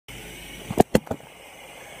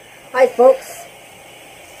Hi folks.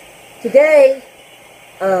 Today,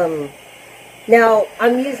 now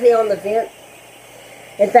I'm usually on the vent.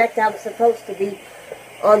 In fact, I'm supposed to be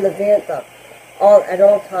on the vent at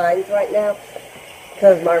all times right now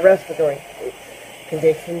because of my respiratory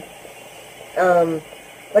condition.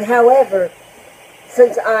 But however,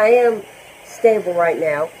 since I am stable right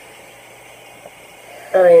now,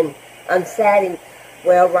 and I'm sitting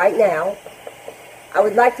well right now, I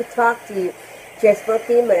would like to talk to you just for a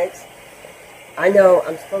few minutes. I know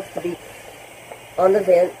I'm supposed to be on the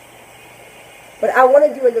vent, but I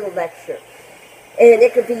want to do a little lecture. And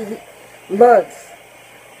it could be months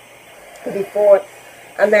before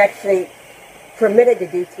I'm actually permitted to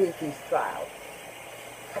do TP's trial.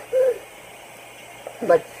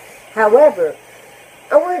 But, however,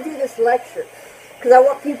 I want to do this lecture because I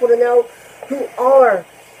want people to know who are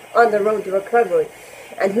on the road to recovery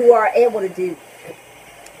and who are able to do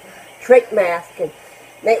trach mask, and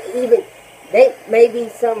maybe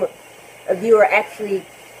some of you are actually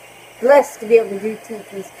blessed to be able to do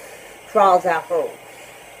TP's trials at home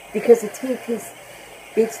because the TP's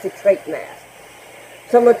beats the trach mask.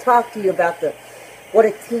 So I'm going to talk to you about what a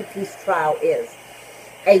TP's trial is.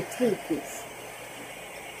 A TP's.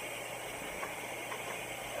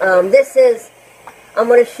 I'm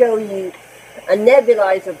going to show you a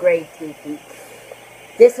nebulizer grade TP.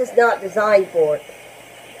 This is not designed for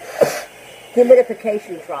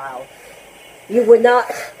humidification trial. You would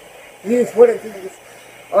not use one of these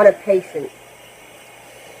on a patient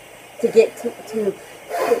to get to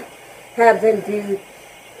have them do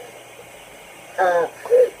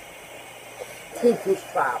TP's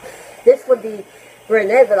trial. This would be for a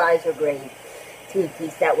nebulizer grade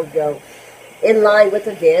TP's that would go in line with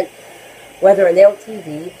the vent, whether an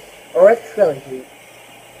LTV or a trilogy.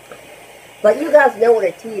 But you guys know what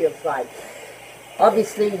a T looks like.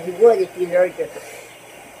 Obviously, you would if you learned your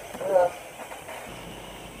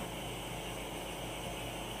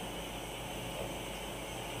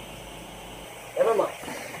never mind.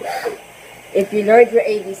 If you learned your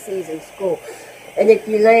ABCs in school, and if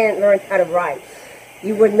you learned how to write,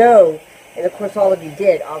 you would know, and of course all of you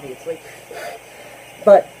did, obviously,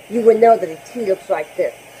 but you would know that a T looks like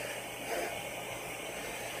this.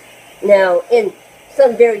 Now, in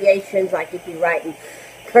some variations, like if you write in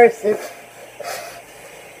cursive,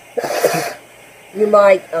 you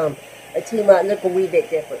might, a T might look a wee bit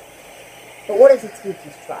different. But what is a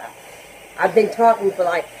TP's trial? I've been talking for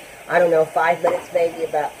like, I don't know, 5 minutes maybe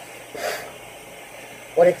about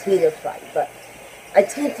what a T looks like. But a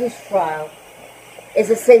TP's trial is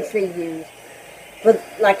essentially used for,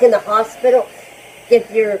 like in the hospital,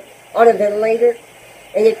 if you're on a ventilator,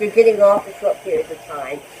 and if you're getting off for short periods of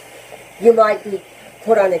time, you might be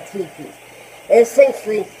put on a TP. And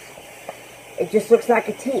essentially, it just looks like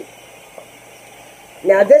a T.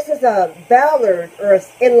 Now this is a Ballard or an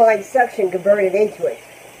inline suction converted into it.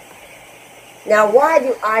 Now why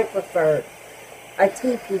do I prefer a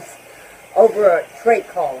T-piece over a trach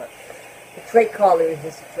collar? The trach collar is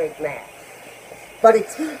just a trach mask. But a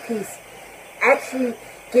T-piece actually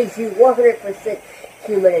gives you 100%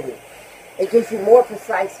 humidity. It gives you more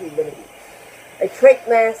precise humidity. A trach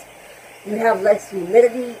mask, you have less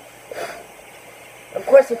humidity. Of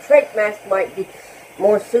course, a trach mask might be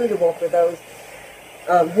more suitable for those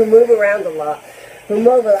who move around a lot, who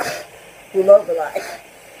mobilize,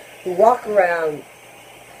 who walk around,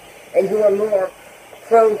 and who are more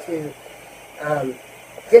prone to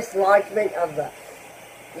dislodgement of the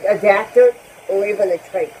adapter or even the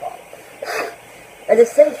trach collar. And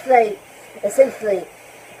essentially,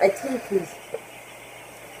 a T-piece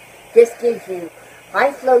just gives you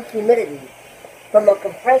high flow humidity from a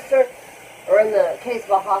compressor, or in the case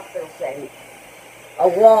of a hospital setting, a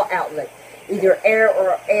wall outlet, either air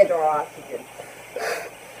or oxygen.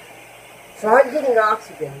 So I'm getting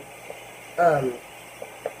oxygen, I'm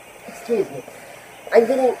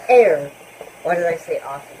getting air. Why did I say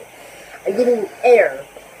oxygen? I'm getting air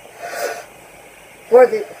through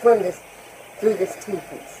this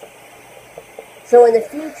T-piece. So in the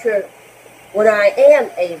future, when I am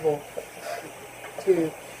able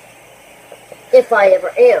to, if I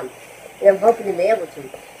ever am, and I'm hoping to be able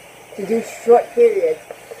to do short periods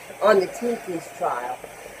on the T-piece trial,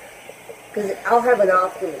 because I'll have an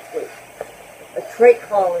option between a trach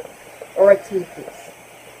collar or a T-piece.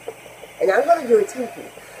 And I'm going to do a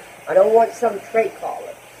T-piece. I don't want some trach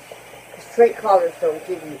collar, because trach collars don't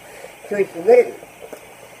give you pure humidity.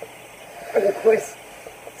 And of course,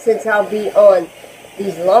 since I'll be on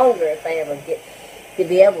these longer, if I ever get to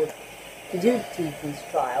be able to do the T-piece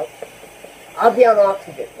trial, I'll be on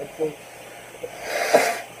oxygen, which means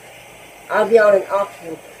I'll be on an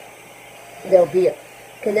oxygen. There'll be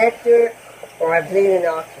connector, or I bleed in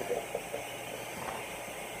oxygen.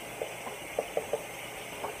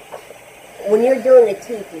 When you're doing a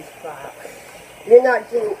TP's trial, you're not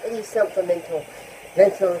getting any supplemental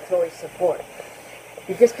ventilatory support.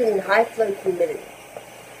 You're just getting high flow humidity.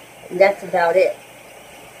 And that's about it.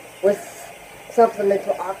 With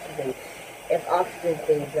supplemental oxygen, if oxygen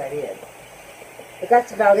brings that in. But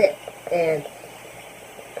that's about it. And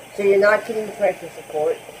so you're not getting pressure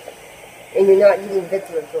support, and you're not getting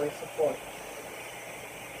ventilatory support.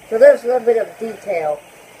 So there's a little bit of detail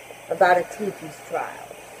about a TP's trial.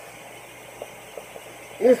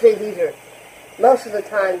 Usually these are, most of the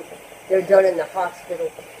time, they're done in the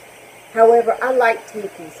hospital. However, I like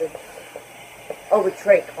TP's over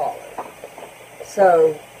trach collar.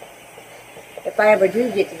 So, if I ever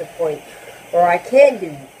do get to the point where I can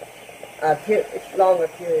do a longer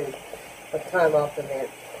period of time off the vent,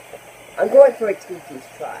 I'm going for a TP's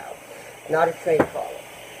trial, not a trach collar.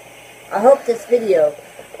 I hope this video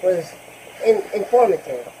was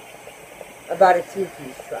informative about a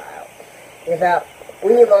TP's trial, and about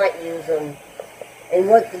when you might use them, and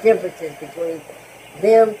what the difference is between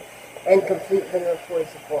them and complete ventilatory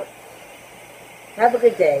support. Have a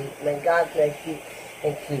good day. May God bless you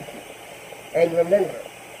and keep you. And remember,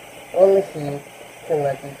 only He can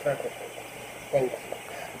love you perfectly. Thank you.